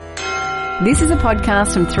This is a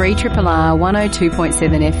podcast from 3RRR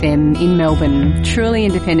 102.7 FM in Melbourne, truly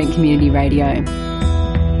independent community radio.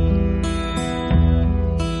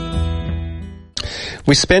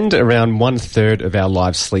 We spend around 1/3 of our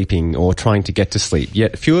lives sleeping or trying to get to sleep,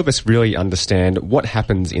 yet few of us really understand what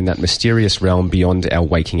happens in that mysterious realm beyond our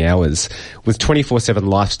waking hours. With 24/7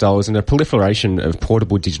 lifestyles and a proliferation of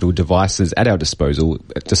portable digital devices at our disposal,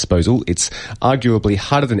 it's arguably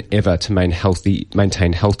harder than ever to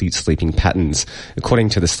maintain healthy sleeping patterns. According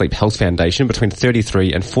to the Sleep Health Foundation, between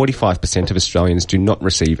 33 and 45% of Australians do not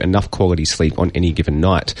receive enough quality sleep on any given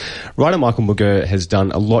night. Writer Micheal McGirr has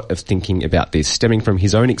done a lot of thinking about this, stemming from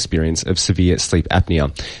his own experience of severe sleep apnea.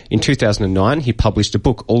 In 2009, he published a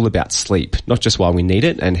book all about sleep, not just why we need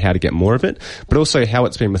it and how to get more of it, but also how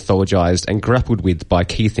it's been mythologized and grappled with by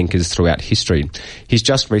key thinkers throughout history. He's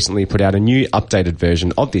just recently put out a new updated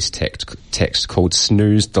version of this text called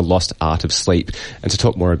Snooze, The Lost Art of Sleep. And to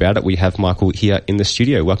talk more about it, we have Micheal here in the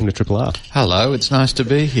studio. Welcome to Triple R. Hello, it's nice to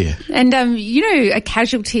be here. And, a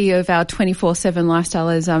casualty of our 24/7 lifestyle,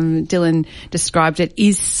 as Dylan described it,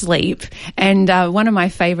 is sleep. And one of my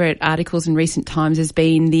favourite articles in recent times has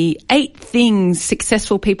been the 8 things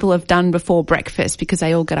successful people have done before breakfast, because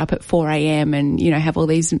they all get up at 4 a.m. and, have all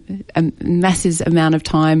these massive amount of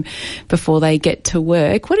time before they get to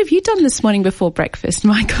work. What have you done this morning before breakfast,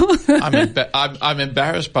 Micheal? I'm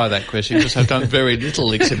embarrassed by that question because I've done very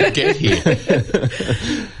little except get here.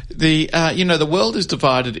 The world is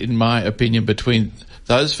divided, in my opinion, between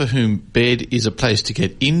those for whom bed is a place to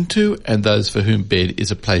get into and those for whom bed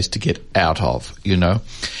is a place to get out of,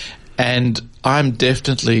 And I'm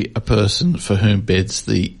definitely a person for whom bed's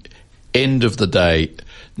the end of the day,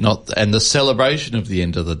 and the celebration of the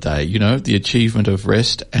end of the day, the achievement of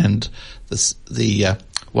rest and the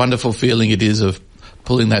wonderful feeling it is of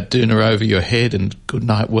pulling that doona over your head and good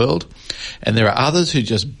night world. And there are others who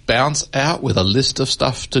just bounce out with a list of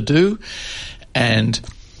stuff to do, and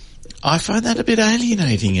I find that a bit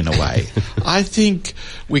alienating in a way. I think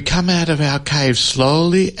we come out of our cave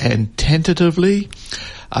slowly and tentatively,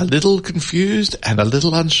 a little confused and a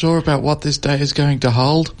little unsure about what this day is going to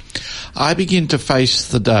hold. I begin to face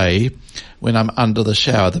the day when I'm under the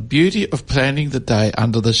shower. The beauty of planning the day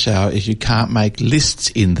under the shower is you can't make lists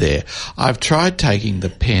in there. I've tried taking the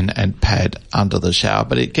pen and pad under the shower,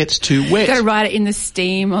 but it gets too wet. You've got to write it in the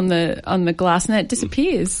steam on the glass and then it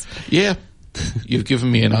disappears. Yeah. You've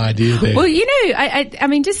given me an idea there. Well, I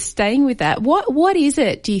mean, just staying with that, what is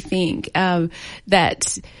it, do you think,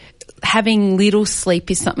 that having little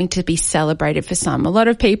sleep is something to be celebrated for some? A lot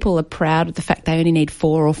of people are proud of the fact they only need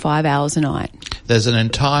 4 or 5 hours a night. There's an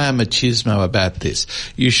entire machismo about this.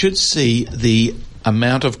 You should see the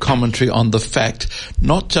amount of commentary on the fact,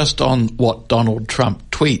 not just on what Donald Trump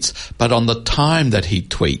tweets, but on the time that he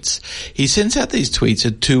tweets. He sends out these tweets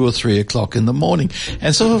at 2 or 3 o'clock in the morning,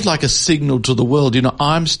 and sort of like a signal to the world,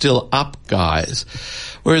 I'm still up, guys.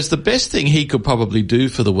 Whereas the best thing he could probably do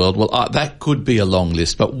for the world, that could be a long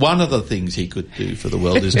list, but one of the things he could do for the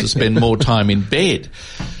world is to spend more time in bed.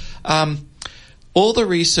 All the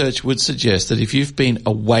research would suggest that if you've been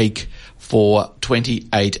awake for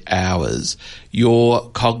 28 hours, your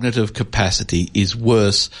cognitive capacity is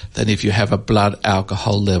worse than if you have a blood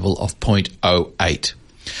alcohol level of 0.08.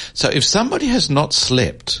 So if somebody has not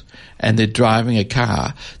slept and they're driving a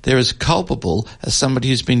car, they're as culpable as somebody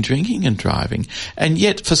who's been drinking and driving. And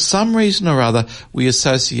yet, for some reason or other, we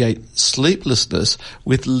associate sleeplessness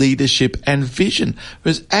with leadership and vision,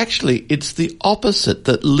 whereas actually it's the opposite,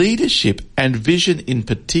 that leadership and vision in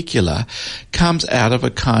particular comes out of a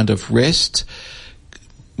kind of rest,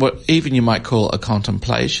 what even you might call a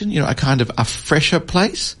contemplation, a kind of a fresher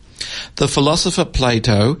place. The philosopher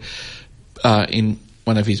Plato, in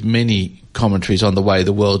one of his many commentaries on the way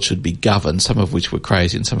the world should be governed, some of which were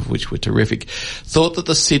crazy and some of which were terrific, thought that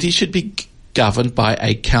the city should be governed by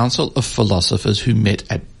a council of philosophers who met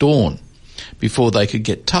at dawn before they could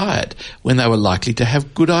get tired, when they were likely to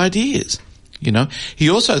have good ideas. He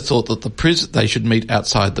also thought that they should meet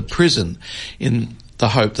outside the prison in the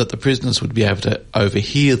hope that the prisoners would be able to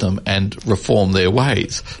overhear them and reform their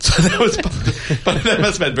ways. So that was, but they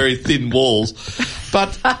must have had very thin walls.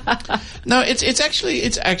 But no, it's actually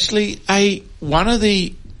one of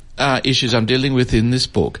the issues I'm dealing with in this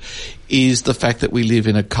book is the fact that we live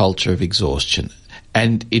in a culture of exhaustion.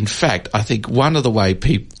 And in fact, I think one of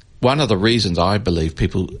the reasons I believe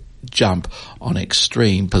people jump on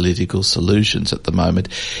extreme political solutions at the moment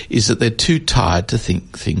is that they're too tired to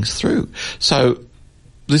think things through. So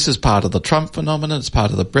this is part of the Trump phenomenon, it's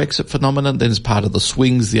part of the Brexit phenomenon, then it's part of the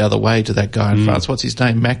swings the other way to that guy in France. What's his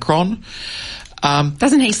name? Macron.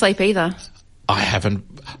 Doesn't he sleep either? I haven't.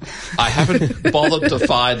 I haven't bothered to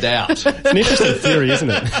find out. It's an interesting theory, isn't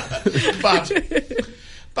it?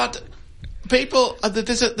 But people,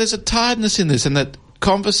 there's a tiredness in this, and that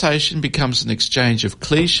conversation becomes an exchange of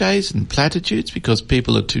cliches and platitudes because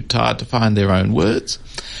people are too tired to find their own words.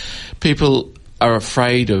 People are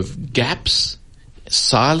afraid of gaps,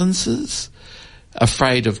 silences,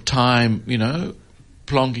 afraid of time,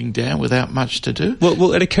 plonking down without much to do.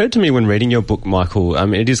 Well, it occurred to me when reading your book, Michael,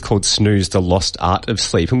 it is called Snooze, The Lost Art of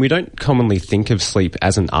Sleep, and we don't commonly think of sleep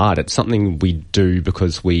as an art. It's something we do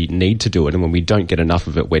because we need to do it, and when we don't get enough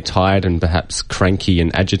of it, we're tired and perhaps cranky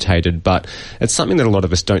and agitated, but it's something that a lot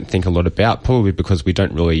of us don't think a lot about, probably because we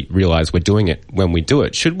don't really realise we're doing it when we do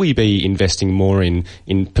it. Should we be investing more in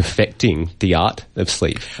perfecting the art of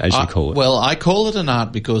sleep, as you call it? Well, I call it an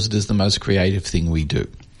art because it is the most creative thing we do.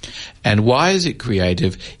 And why is it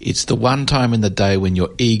creative? It's the one time in the day when your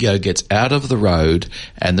ego gets out of the road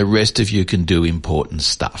and the rest of you can do important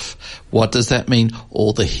stuff. What does that mean?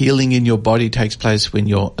 All the healing in your body takes place when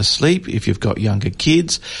you're asleep. If you've got younger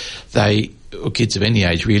kids, or kids of any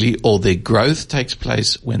age really, all their growth takes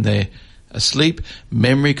place when they're asleep.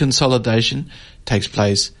 Memory consolidation takes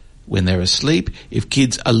place when they're asleep. If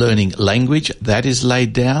kids are learning language, that is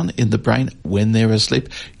laid down in the brain when they're asleep.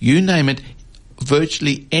 You name it.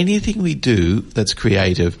 Virtually anything we do that's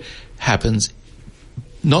creative happens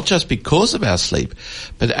not just because of our sleep,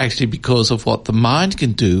 but actually because of what the mind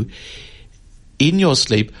can do in your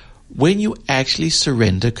sleep when you actually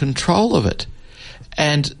surrender control of it.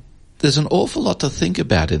 And there's an awful lot to think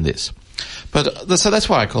about in this. So that's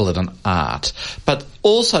why I call it an art. But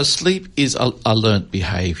also sleep is a learnt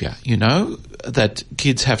behaviour, that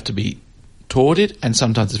kids have to be taught it, and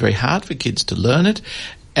sometimes it's very hard for kids to learn it.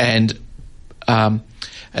 And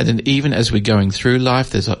then even as we're going through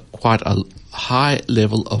life, there's quite a high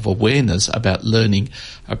level of awareness about learning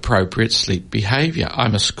appropriate sleep behaviour.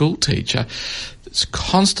 I'm a school teacher. There's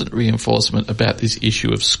constant reinforcement about this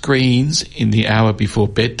issue of screens in the hour before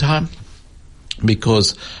bedtime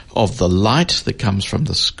because of the light that comes from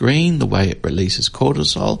the screen, the way it releases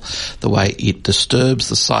cortisol, the way it disturbs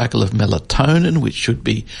the cycle of melatonin, which should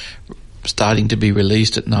be starting to be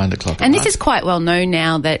released at 9 o'clock at And night. this is quite well known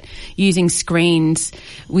now that using screens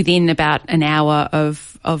within about an hour of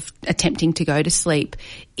attempting to go to sleep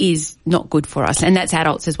is not good for us. And that's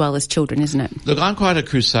adults as well as children, isn't it? Look, I'm quite a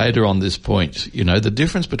crusader on this point. The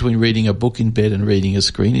difference between reading a book in bed and reading a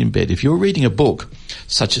screen in bed. If you're reading a book,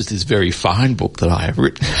 such as this very fine book that I have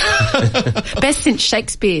written. Best since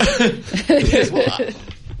Shakespeare. Yes, well,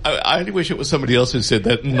 I only wish it was somebody else who said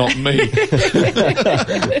that, not me.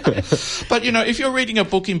 But, if you're reading a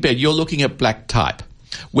book in bed, you're looking at black type.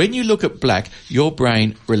 When you look at black, your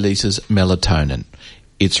brain releases melatonin.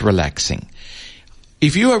 It's relaxing.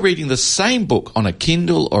 If you are reading the same book on a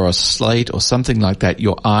Kindle or a slate or something like that,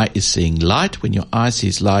 your eye is seeing light. When your eye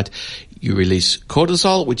sees light, you release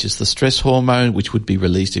cortisol, which is the stress hormone, which would be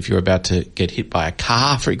released if you're about to get hit by a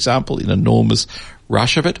car, for example, in an enormous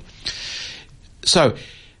rush of it. So,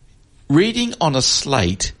 reading on a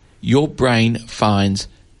slate, your brain finds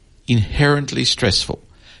inherently stressful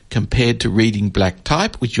compared to reading black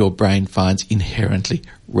type, which your brain finds inherently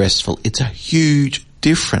restful. It's a huge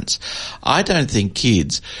difference. I don't think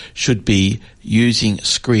kids should be using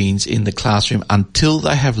screens in the classroom until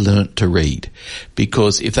they have learnt to read.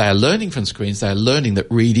 Because if they are learning from screens, they are learning that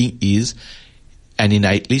reading is an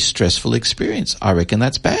innately stressful experience. I reckon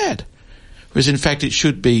that's bad. Whereas in fact it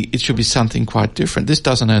should be something quite different. This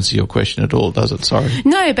doesn't answer your question at all, does it? Sorry.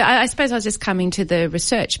 No, but I suppose I was just coming to the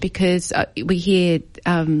research because we hear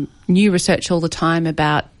new research all the time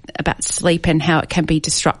about sleep and how it can be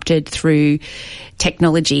disrupted through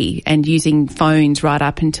technology and using phones right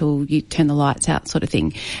up until you turn the lights out sort of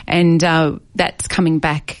thing. And that's coming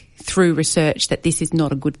back through research that this is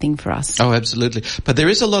not a good thing for us. Oh, absolutely. But there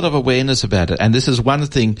is a lot of awareness about it. And this is one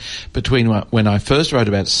thing between when I first wrote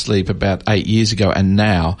about sleep about 8 years ago and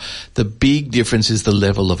now, the big difference is the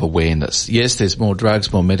level of awareness. Yes, there's more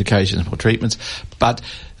drugs, more medications, more treatments, but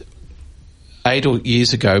 8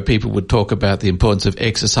 years ago, people would talk about the importance of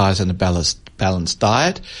exercise and a balanced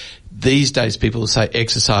diet. These days, people will say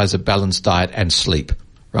exercise, a balanced diet and sleep,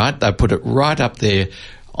 right? They put it right up there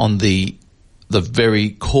on the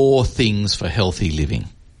very core things for healthy living.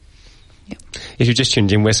 Yep. If you've just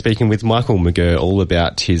tuned in, we're speaking with Micheal McGirr all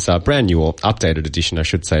about his brand new, or updated edition, I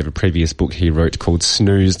should say, of a previous book he wrote called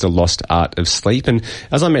Snooze, The Lost Art of Sleep. And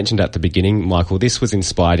as I mentioned at the beginning, Micheal, this was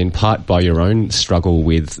inspired in part by your own struggle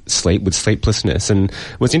with sleep, with sleeplessness. And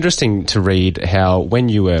it was interesting to read how when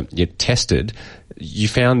you tested, you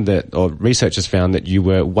found that, or researchers found that you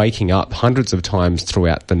were waking up hundreds of times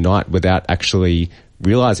throughout the night without actually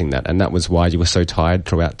realising that, and that was why you were so tired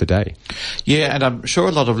throughout the day. Yeah, and I'm sure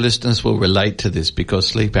a lot of listeners will relate to this because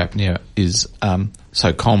sleep apnea is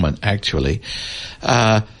so common, actually.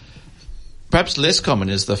 Perhaps less common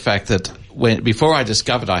is the fact that before I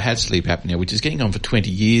discovered I had sleep apnea, which is getting on for 20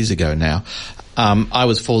 years ago now, I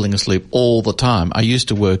was falling asleep all the time. I used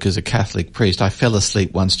to work as a Catholic priest. I fell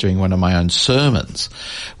asleep once during one of my own sermons,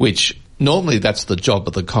 which normally that's the job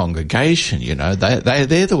of the congregation, you know.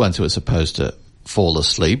 They're the ones who are supposed to fall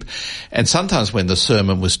asleep. And sometimes when the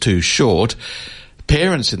sermon was too short,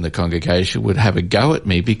 parents in the congregation would have a go at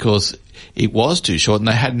me because it was too short and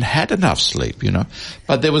they hadn't had enough sleep, you know.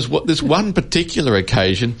 But there was this one particular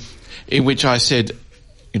occasion in which I said,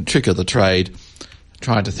 in trick of the trade,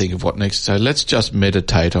 trying to think of what next. So let's just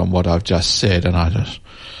meditate on what I've just said. And I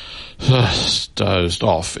just dozed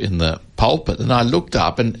off in the pulpit. And I looked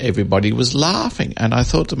up and everybody was laughing. And I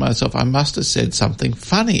thought to myself, I must have said something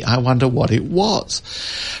funny. I wonder what it was.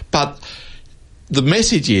 But the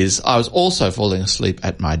message is I was also falling asleep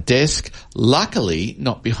at my desk, luckily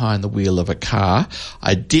not behind the wheel of a car.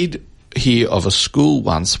 I did hear of a school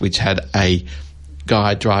once which had a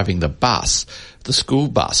guy driving the school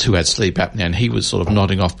bus, who had sleep apnea, and he was sort of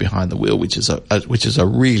nodding off behind the wheel, which is a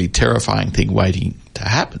really terrifying thing waiting to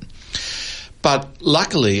happen. But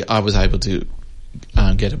luckily I was able to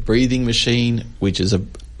get a breathing machine, which is a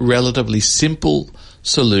relatively simple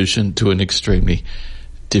solution to an extremely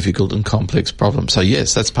difficult and complex problem. So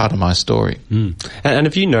yes, that's part of my story. And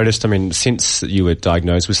have you noticed, I mean, since you were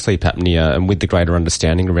diagnosed with sleep apnea and with the greater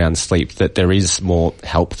understanding around sleep, that there is more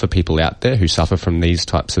help for people out there who suffer from these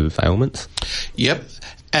types of ailments? Yep.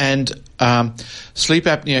 And sleep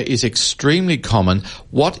apnea is extremely common.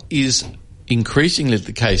 What is increasingly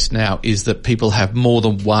the case now is that people have more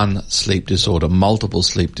than one sleep disorder, multiple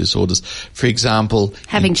sleep disorders. For example,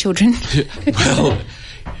 having children. Well,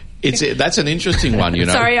 that's an interesting one, you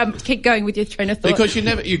know. Sorry, keep going with your train of thought.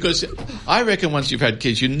 Because I reckon once you've had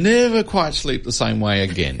kids, you never quite sleep the same way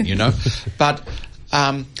again, you know. But,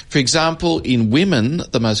 for example, in women,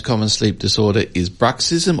 the most common sleep disorder is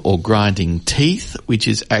bruxism or grinding teeth, which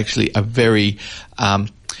is actually a very,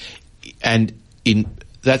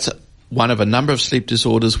 that's one of a number of sleep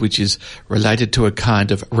disorders which is related to a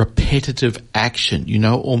kind of repetitive action, you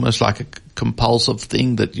know, almost like a compulsive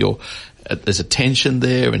thing that there's a tension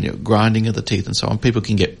there and you're grinding of the teeth and so on. People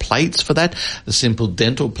can get plates for that. A simple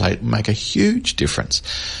dental plate will make a huge difference.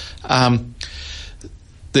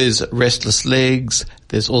 There's restless legs.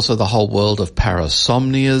 There's also the whole world of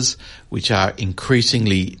parasomnias, which are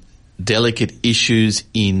increasingly delicate issues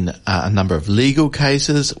in a number of legal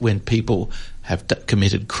cases when people have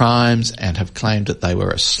committed crimes and have claimed that they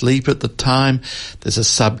were asleep at the time. There's a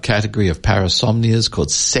subcategory of parasomnias called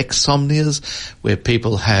sexsomnias, where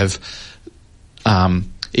people have,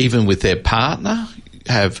 even with their partner,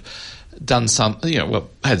 have done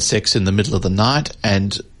had sex in the middle of the night,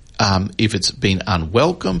 and if it's been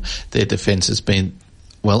unwelcome, their defence has been,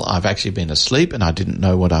 well, I've actually been asleep and I didn't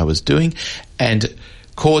know what I was doing. And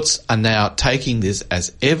courts are now taking this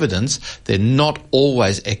as evidence. They're not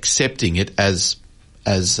always accepting it as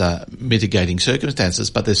mitigating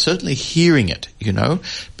circumstances, but they're certainly hearing it, you know,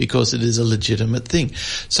 because it is a legitimate thing.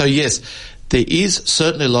 So yes, there is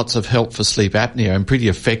certainly lots of help for sleep apnea and pretty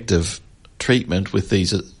effective treatment with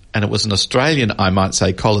these. And it was an Australian, I might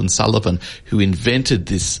say, Colin Sullivan, who invented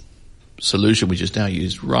this solution, which is now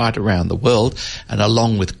used right around the world, and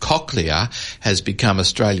along with Cochlear has become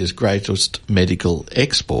Australia's greatest medical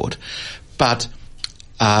export. But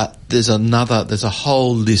there's a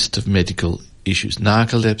whole list of medical issues: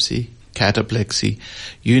 narcolepsy, cataplexy,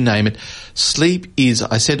 you name it. Sleep is,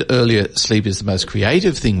 I said earlier, sleep is the most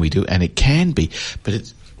creative thing we do, and it can be, but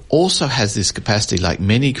it also has this capacity, like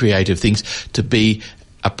many creative things, to be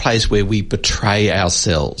a place where we betray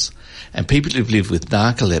ourselves. And people who've lived with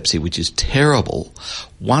narcolepsy, which is terrible,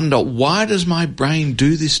 wonder, why does my brain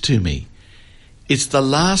do this to me? It's the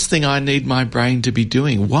last thing I need my brain to be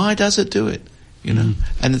doing. Why does it do it? You know,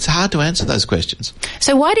 and it's hard to answer those questions.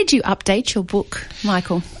 So why did you update your book,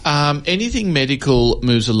 Michael? Anything medical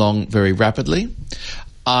moves along very rapidly.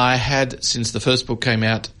 I had, since the first book came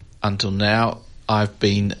out until now, I've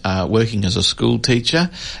been working as a school teacher,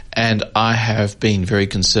 and I have been very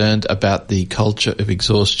concerned about the culture of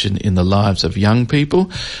exhaustion in the lives of young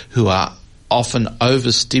people who are often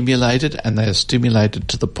overstimulated, and they are stimulated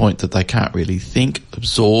to the point that they can't really think,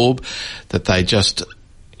 absorb, that they just,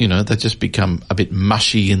 they just become a bit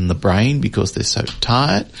mushy in the brain because they're so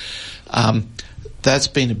tired. That's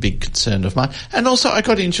been a big concern of mine. And also I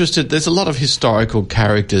got interested, there's a lot of historical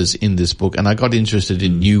characters in this book, and I got interested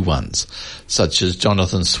in new ones, such as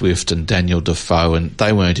Jonathan Swift and Daniel Defoe, and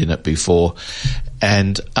they weren't in it before,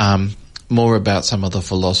 and more about some of the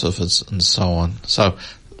philosophers and so on. So,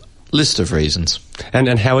 list of reasons.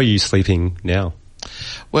 And how are you sleeping now?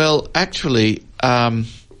 Well, actually, I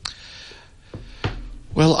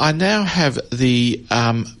now have the,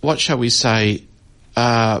 what shall we say,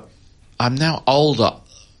 I'm now older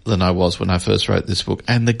than I was when I first wrote this book,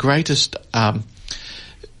 and the greatest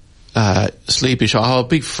sleep issue. Oh,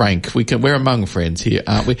 big Frank, we're among friends here,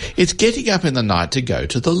 aren't we? It's getting up in the night to go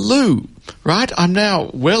to the loo, right? I'm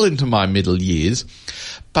now well into my middle years,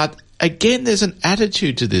 but again, there's an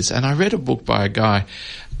attitude to this, and I read a book by a guy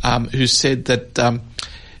who said that.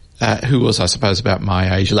 Who was, I suppose, about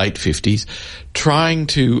my age, late 50s, trying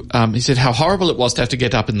to, he said how horrible it was to have to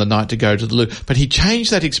get up in the night to go to the loo. But he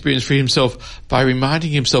changed that experience for himself by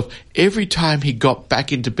reminding himself every time he got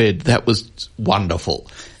back into bed, that was wonderful.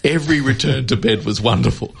 Every return to bed was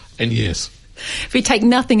wonderful. And yes. If we take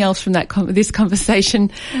nothing else from this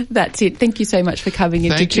conversation, that's it. Thank you so much for coming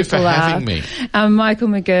into Thank you for having me.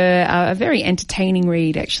 Micheal McGirr, a very entertaining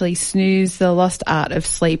read, actually, Snooze, The Lost Art of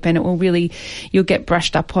Sleep, and it will really, you'll get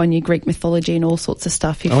brushed up on your Greek mythology and all sorts of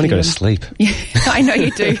stuff. I want to go to sleep. Yeah, I know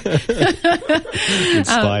you do.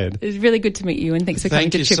 Inspired. It's really good to meet you, and thanks for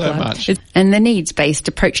coming to Triple Thank you so much. And the needs-based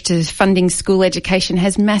approach to funding school education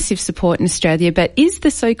has massive support in Australia, but is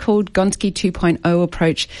the so-called Gonski 2.0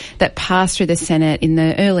 approach that passed through the Senate in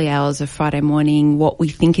the early hours of Friday morning what we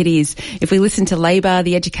think it is? If we listen to Labor,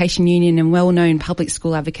 the Education Union and well-known public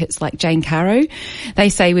school advocates like Jane Caro, they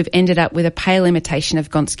say we've ended up with a pale imitation of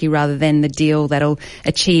Gonski rather than the deal that'll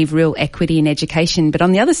achieve real equity in education. But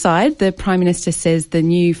on the other side, the Prime Minister says the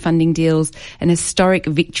new funding deal's an historic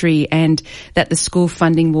victory and that the school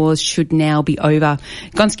funding wars should now be over.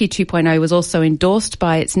 Gonski 2.0 was also endorsed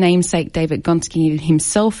by its namesake David Gonski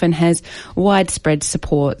himself and has widespread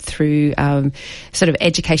support through sort of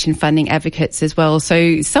education funding advocates as well.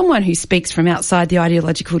 So someone who speaks from outside the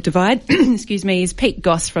ideological divide, excuse me, is Pete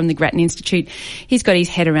Goss from the Grattan Institute. He's got his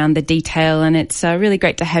head around the detail, and it's really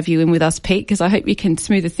great to have you in with us, Pete, because I hope you can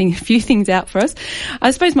smooth a few things out for us. I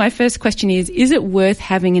suppose my first question is it worth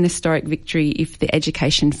having an historic victory if the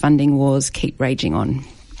education funding wars keep raging on?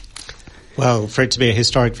 Well, for it to be a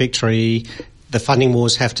historic victory, the funding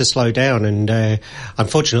wars have to slow down, and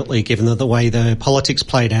unfortunately, given the way the politics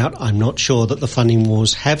played out, I'm not sure that the funding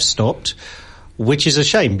wars have stopped, which is a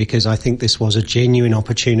shame because I think this was a genuine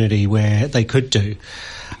opportunity where they could do.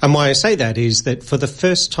 And why I say that is that for the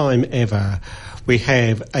first time ever, we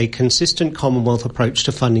have a consistent Commonwealth approach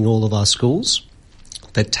to funding all of our schools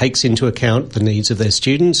that takes into account the needs of their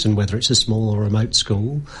students and whether it's a small or remote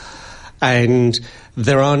school. And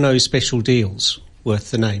there are no special deals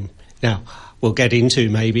worth the name. Now, we'll get into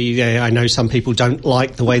maybe, I know some people don't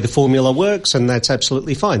like the way the formula works, and that's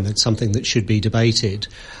absolutely fine. That's something that should be debated.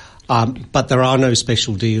 But there are no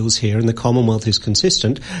special deals here, and the Commonwealth is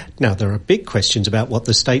consistent. Now, there are big questions about what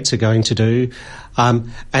the states are going to do.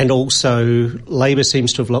 And also, Labor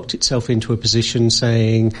seems to have locked itself into a position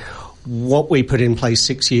saying what we put in place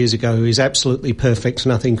 6 years ago is absolutely perfect,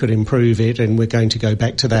 nothing could improve it, and we're going to go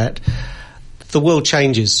back to that. The world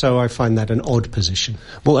changes, so I find that an odd position.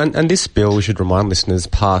 Well, and this bill, we should remind listeners,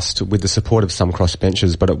 passed with the support of some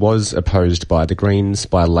crossbenchers, but it was opposed by the Greens,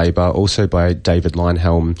 by Labor, also by David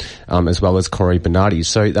Leyonhjelm, as well as Cory Bernardi.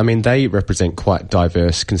 So, I mean, they represent quite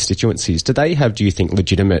diverse constituencies. Do they have, do you think,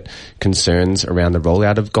 legitimate concerns around the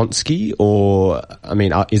rollout of Gonski, or, I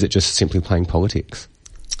mean, is it just simply playing politics?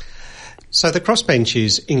 So the crossbench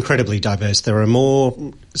is incredibly diverse. There are more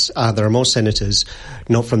senators,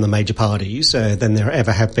 not from the major parties, than there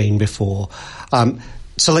ever have been before.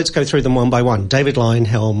 So let's go through them one by one. David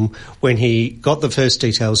Leyonhjelm, when he got the first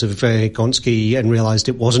details of Gonski and realised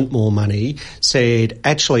it wasn't more money, said,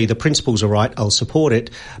 actually, the principles are right, I'll support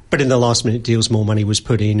it. But in the last minute deals, more money was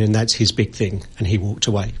put in, and that's his big thing, and he walked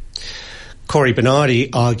away. Cory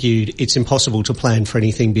Bernardi argued it's impossible to plan for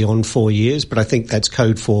anything beyond 4 years, but I think that's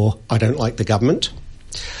code for I don't like the government.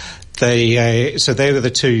 So they were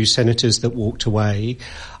the two senators that walked away.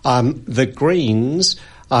 The Greens,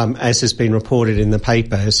 as has been reported in the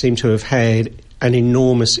paper, seem to have had an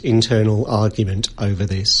enormous internal argument over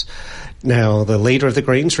this. Now, the leader of the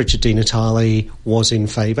Greens, Richard Di Natale, was in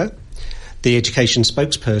favour. The education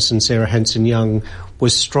spokesperson, Sarah Hanson-Young,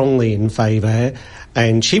 was strongly in favour,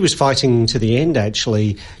 and she was fighting to the end,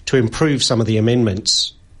 actually, to improve some of the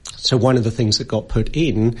amendments. So one of the things that got put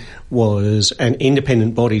in was an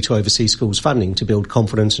independent body to oversee schools funding to build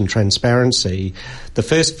confidence and transparency. The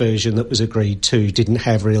first version that was agreed to didn't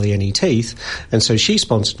have really any teeth, and so she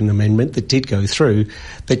sponsored an amendment that did go through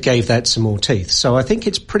that gave that some more teeth. So I think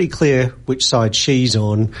it's pretty clear which side she's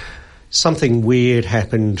on. Something weird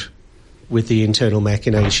happened with the internal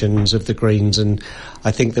machinations of the Greens, and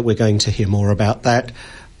I think that we're going to hear more about that.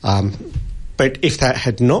 But if that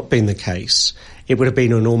had not been the case, it would have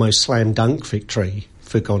been an almost slam dunk victory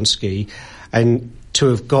for Gonski. And to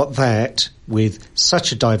have got that with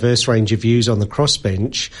such a diverse range of views on the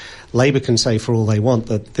crossbench, Labor can say for all they want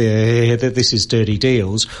that this is dirty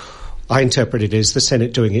deals. I interpret it as the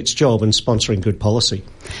Senate doing its job and sponsoring good policy.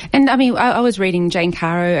 And I mean, I was reading Jane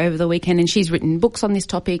Caro over the weekend, and she's written books on this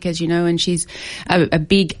topic, as you know, and she's a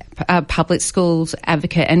big public schools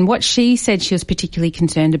advocate. And what she said she was particularly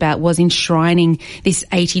concerned about was enshrining this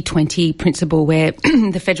 80-20 principle where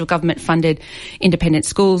the federal government funded independent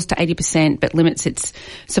schools to 80% but limits its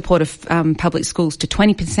support of public schools to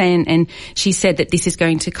 20%. And she said that this is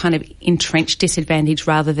going to kind of entrench disadvantage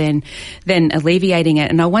rather than alleviating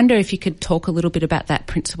it. And I wonder if you could talk a little bit about that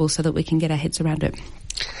principle so that we can get our heads around it.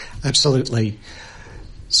 Absolutely.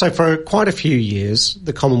 So for quite a few years,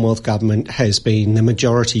 the Commonwealth Government has been the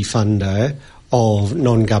majority funder of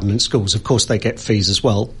non-government schools. Of course, they get fees as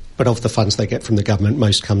well, but of the funds they get from the government,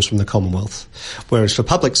 most comes from the Commonwealth. Whereas for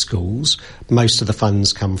public schools, most of the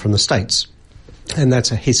funds come from the states. And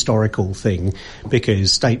that's a historical thing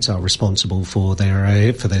because states are responsible for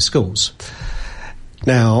their schools.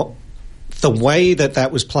 Now, the way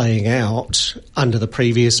that was playing out under the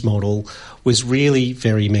previous model was really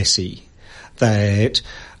very messy. That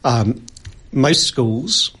most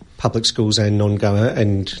schools, public schools and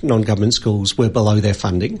non-government schools, were below their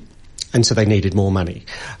funding, and so they needed more money.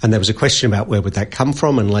 And there was a question about where would that come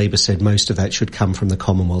from, and Labor said most of that should come from the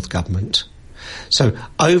Commonwealth Government. So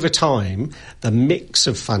over time, the mix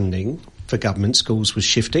of funding for government schools was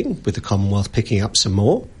shifting, with the Commonwealth picking up some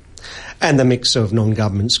more. And the mix of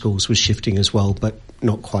non-government schools was shifting as well, but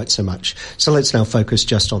not quite so much. So let's now focus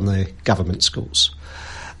just on the government schools.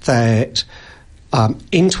 That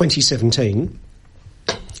in 2017,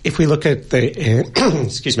 if we look at the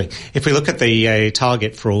if we look at the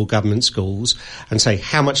target for all government schools and say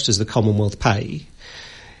how much does the Commonwealth pay,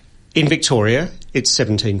 in Victoria it's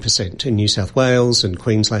 17%. In New South Wales and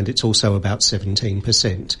Queensland it's also about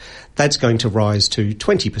 17%. That's going to rise to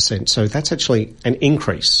 20%, so that's actually an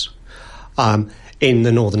increase. In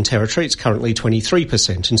the Northern Territory, it's currently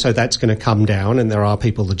 23%, and so that's going to come down, and there are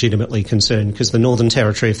people legitimately concerned because the Northern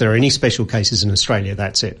Territory, if there are any special cases in Australia,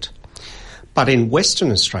 that's it. But in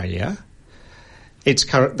Western Australia,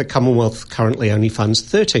 the Commonwealth currently only funds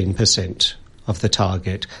 13% of the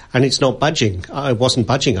target, and it's not budging. It wasn't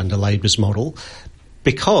budging under Labor's model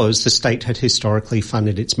because the state had historically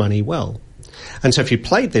funded its money well. And so if you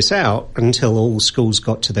played this out until all schools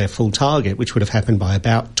got to their full target, which would have happened by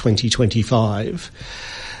about 2025,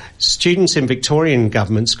 students in Victorian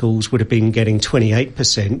government schools would have been getting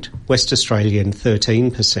 28%, West Australian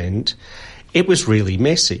 13%. It was really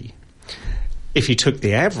messy. If you took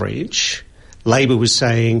the average, Labor was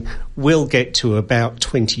saying we'll get to about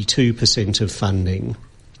 22% of funding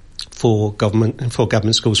for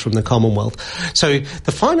government schools from the Commonwealth. So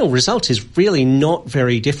the final result is really not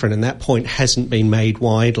very different, and that point hasn't been made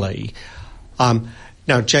widely.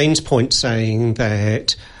 Now, Jane's point saying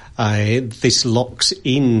that this locks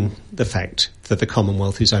in the fact that the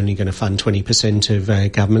Commonwealth is only going to fund 20%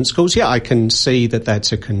 of government schools. Yeah, I can see that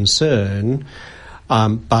that's a concern,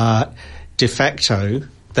 but de facto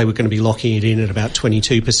they were going to be locking it in at about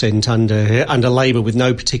 22% under Labor with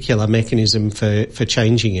no particular mechanism for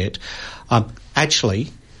changing it.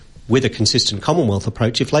 Actually, with a consistent Commonwealth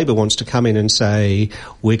approach, if Labor wants to come in and say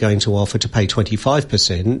we're going to offer to pay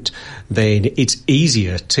 25%, then it's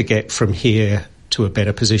easier to get from here to a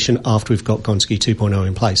better position after we've got Gonski 2.0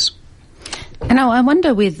 in place. And I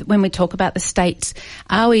wonder when we talk about the states,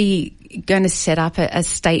 are we going to set up a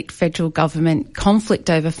state-federal government conflict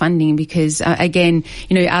over funding? Because again,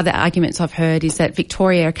 other arguments I've heard is that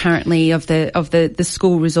Victoria are currently of the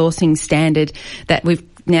school resourcing standard that we've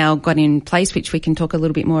now got in place, which we can talk a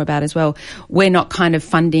little bit more about as well. We're not kind of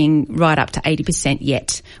funding right up to 80%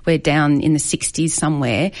 yet. We're down in the 60s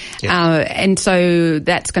somewhere. Yeah. And so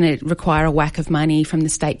that's going to require a whack of money from the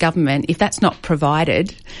state government. If that's not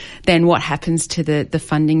provided, then what happens to the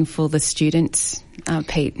funding for the students,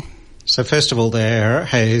 Pete? So first of all, there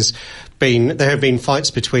have been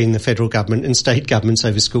fights between the federal government and state governments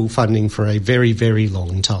over school funding for a very, very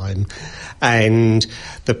long time. And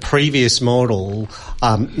the previous model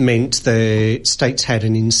meant the states had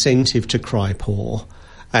an incentive to cry poor.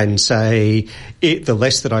 and say, the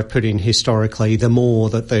less that I put in historically, the more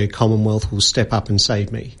that the Commonwealth will step up and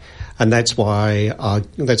save me. And that's why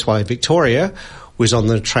Victoria was on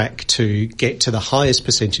the track to get to the highest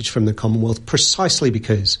percentage from the Commonwealth, precisely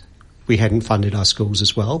because we hadn't funded our schools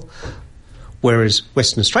as well. Whereas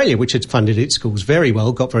Western Australia, which had funded its schools very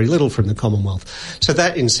well, got very little from the Commonwealth. So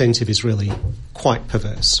that incentive is really quite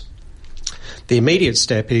perverse. The immediate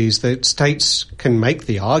step is that states can make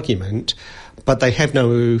the argument, but they have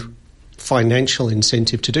no financial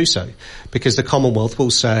incentive to do so, because the Commonwealth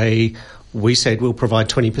will say, we said we'll provide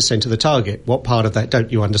 20% of the target. What part of that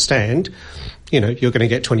don't you understand? You're going to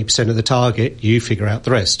get 20% of the target, you figure out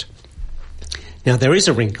the rest. Now, there is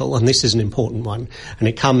a wrinkle, and this is an important one, and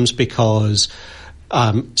it comes because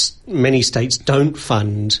many states don't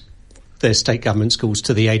fund their state government schools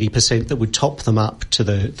to the 80% that would top them up to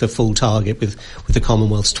the full target with the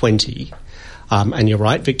Commonwealth's 20%. And you're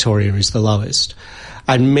right, Victoria is the lowest.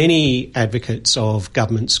 And many advocates of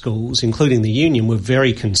government schools, including the union, were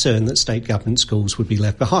very concerned that state government schools would be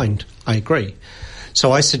left behind. I agree.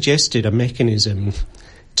 So I suggested a mechanism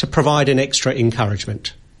to provide an extra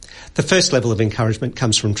encouragement. The first level of encouragement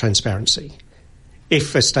comes from transparency.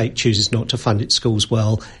 If a state chooses not to fund its schools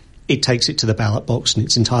well, it takes it to the ballot box and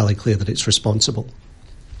it's entirely clear that it's responsible.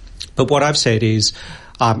 But what I've said is,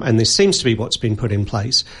 and this seems to be what's been put in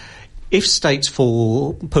place, if states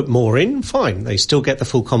put more in, fine. They still get the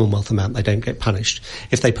full Commonwealth amount. They don't get punished.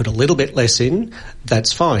 If they put a little bit less in,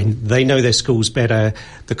 that's fine. They know their schools better.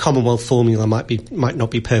 The Commonwealth formula might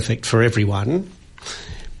not be perfect for everyone.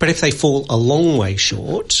 But if they fall a long way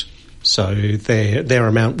short, so their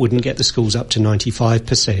amount wouldn't get the schools up to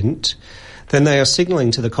 95%, then they are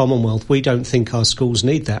signalling to the Commonwealth, we don't think our schools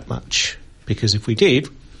need that much, because if we did,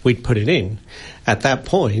 we'd put it in. At that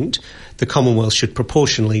point, the Commonwealth should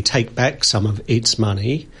proportionally take back some of its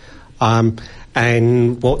money.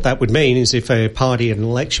 And what that would mean is if a party at an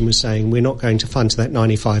election was saying, we're not going to fund to that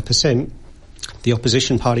 95%, the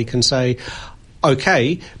opposition party can say,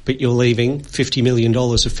 OK, but you're leaving $50 million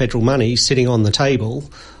of federal money sitting on the table,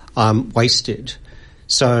 wasted.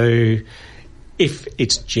 So if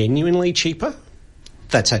it's genuinely cheaper,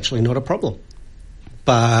 that's actually not a problem.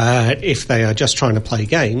 But if they are just trying to play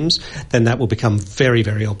games, then that will become very,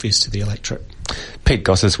 very obvious to the electorate. Pete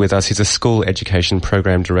Goss is with us. He's a school education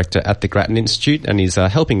program director at the Grattan Institute, and he's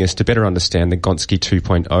helping us to better understand the Gonski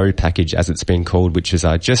 2.0 package, as it's been called, which has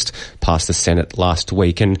just passed the Senate last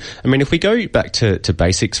week. And I mean, if we go back to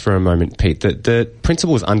basics for a moment, Pete, the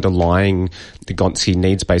principles underlying the Gonski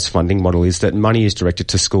needs-based funding model is that money is directed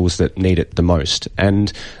to schools that need it the most.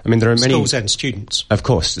 And I mean, there are many schools and students. Of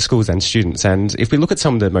course, schools and students. And if we look at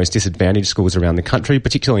some of the most disadvantaged schools around the country,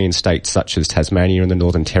 particularly in states such as Tasmania and the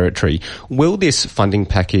Northern Territory, will this funding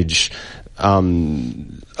package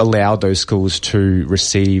allow those schools to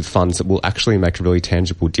receive funds that will actually make a really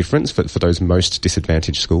tangible difference for those most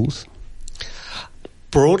disadvantaged schools?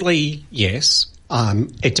 Broadly, yes.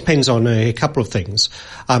 It depends on a couple of things.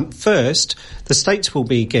 First, the states will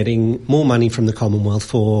be getting more money from the Commonwealth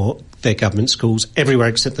for their government schools everywhere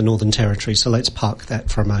except the Northern Territory, so let's park that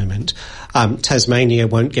for a moment. Tasmania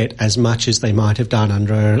won't get as much as they might have done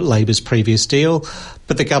under Labor's previous deal,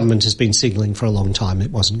 but the government has been signalling for a long time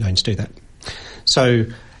it wasn't going to do that. So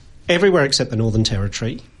everywhere except the Northern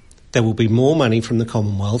Territory, there will be more money from the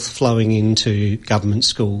Commonwealth flowing into government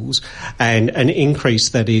schools, and an increase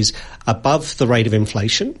that is above the rate of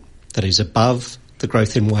inflation, that is above the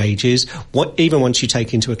growth in wages, even once you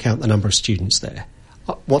take into account the number of students there.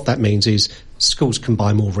 What that means is schools can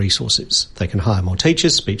buy more resources. They can hire more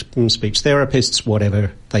teachers, speech therapists,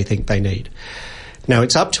 whatever they think they need. Now,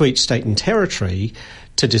 it's up to each state and territory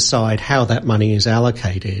to decide how that money is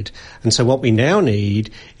allocated. And so what we now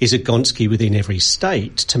need is a Gonski within every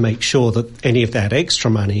state to make sure that any of that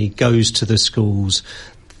extra money goes to the schools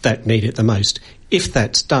that need it the most. If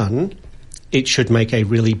that's done, it should make a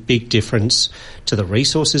really big difference to the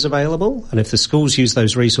resources available. And if the schools use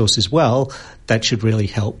those resources well, that should really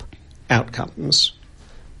help outcomes.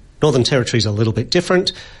 Northern Territory is a little bit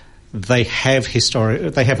different. They have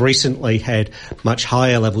recently had much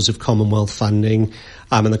higher levels of Commonwealth funding,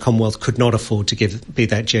 and the Commonwealth could not afford to be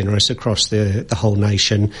that generous across the whole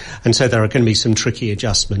nation. And so there are going to be some tricky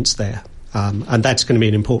adjustments there. And that's going to be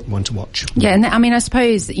an important one to watch. Yeah, and I mean, I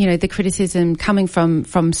suppose, the criticism coming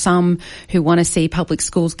from some who want to see public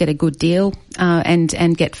schools get a good deal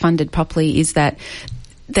and get funded properly is that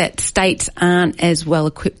states aren't as well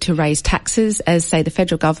equipped to raise taxes as, say, the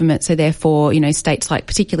federal government. So therefore, states like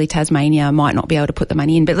particularly Tasmania might not be able to put the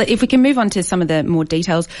money in. But if we can move on to some of the more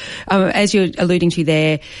details, as you're alluding to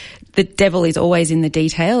there, the devil is always in the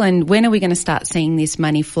detail. And when are we going to start seeing this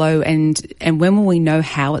money flow, and when will we know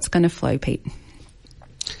how it's going to flow, Pete?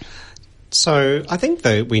 So I think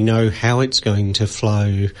that we know how it's going to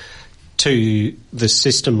flow to the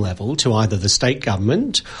system level, to either the state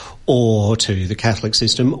government or to the Catholic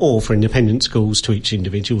system, or for independent schools to each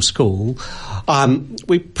individual school.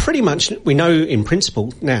 We know in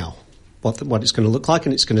principle now what it's going to look like,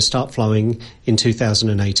 and it's going to start flowing in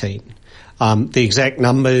 2018. The exact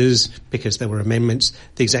numbers, because there were amendments,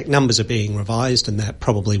 the exact numbers are being revised, and that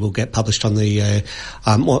probably will get published on the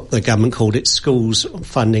what the government called its schools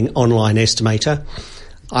funding online estimator.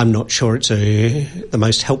 I'm not sure it's the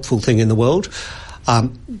most helpful thing in the world.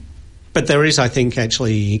 But there is, I think,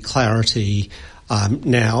 actually clarity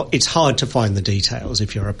now. It's hard to find the details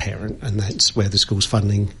if you're a parent, and that's where the schools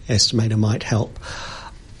funding estimator might help.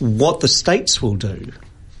 What the states will do,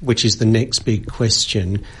 which is the next big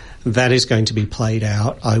question, that is going to be played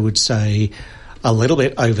out, I would say, a little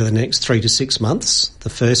bit over the next 3 to 6 months, the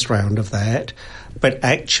first round of that, but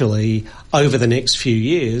actually over the next few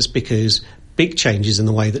years, because big changes in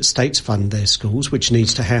the way that states fund their schools, which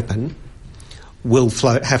needs to happen, will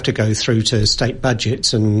have to go through to state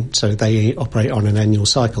budgets, and so they operate on an annual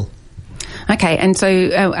cycle. Okay, and so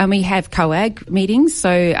and we have COAG meetings,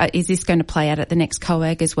 so is this going to play out at the next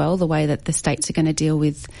COAG as well, the way that the states are going to deal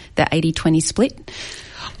with the 80-20 split?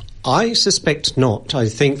 I suspect not. I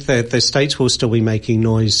think that the states will still be making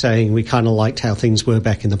noise saying we kind of liked how things were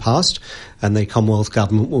back in the past, and the Commonwealth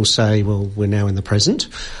government will say, well, we're now in the present.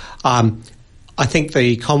 I think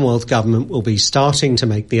the Commonwealth government will be starting to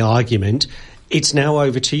make the argument, it's now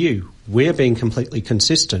over to you. We're being completely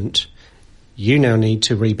consistent. You now need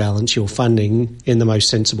to rebalance your funding in the most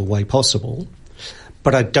sensible way possible.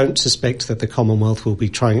 But I don't suspect that the Commonwealth will be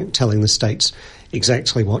telling the states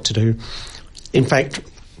exactly what to do. In fact,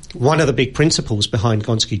 one of the big principles behind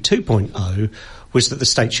Gonski 2.0 was that the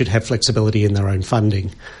states should have flexibility in their own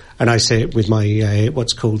funding. And I say it with my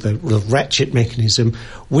what's called the ratchet mechanism,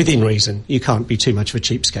 within reason. You can't be too much of a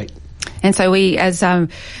cheapskate. And so we, as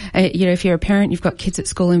if you're a parent, you've got kids at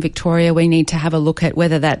school in Victoria, we need to have a look at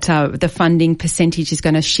whether that the funding percentage is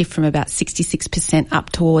going to shift from about 66%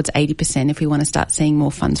 up towards 80% if we want to start seeing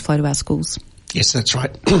more funds flow to our schools. Yes, that's right.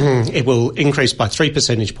 It will increase by 3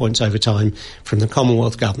 percentage points over time from the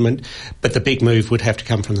Commonwealth government, but the big move would have to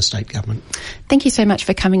come from the state government. Thank you so much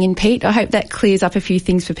for coming in, Pete. I hope that clears up a few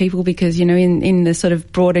things for people, because, in the sort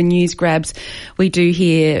of broader news grabs, we do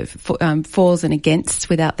hear fors and againsts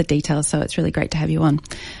without the details, so it's really great to have you on.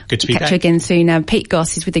 Good to be back. Catch you again soon. Pete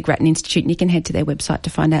Goss is with the Grattan Institute, and you can head to their website to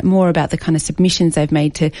find out more about the kind of submissions they've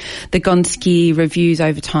made to the Gonski reviews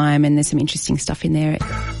over time, and there's some interesting stuff in there.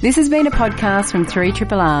 This has been a podcast from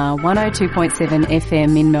 3RRR 102.7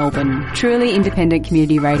 FM in Melbourne. Truly independent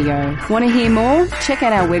community radio. Want to hear more? Check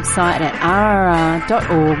out our website at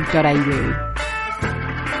rrr.org.au.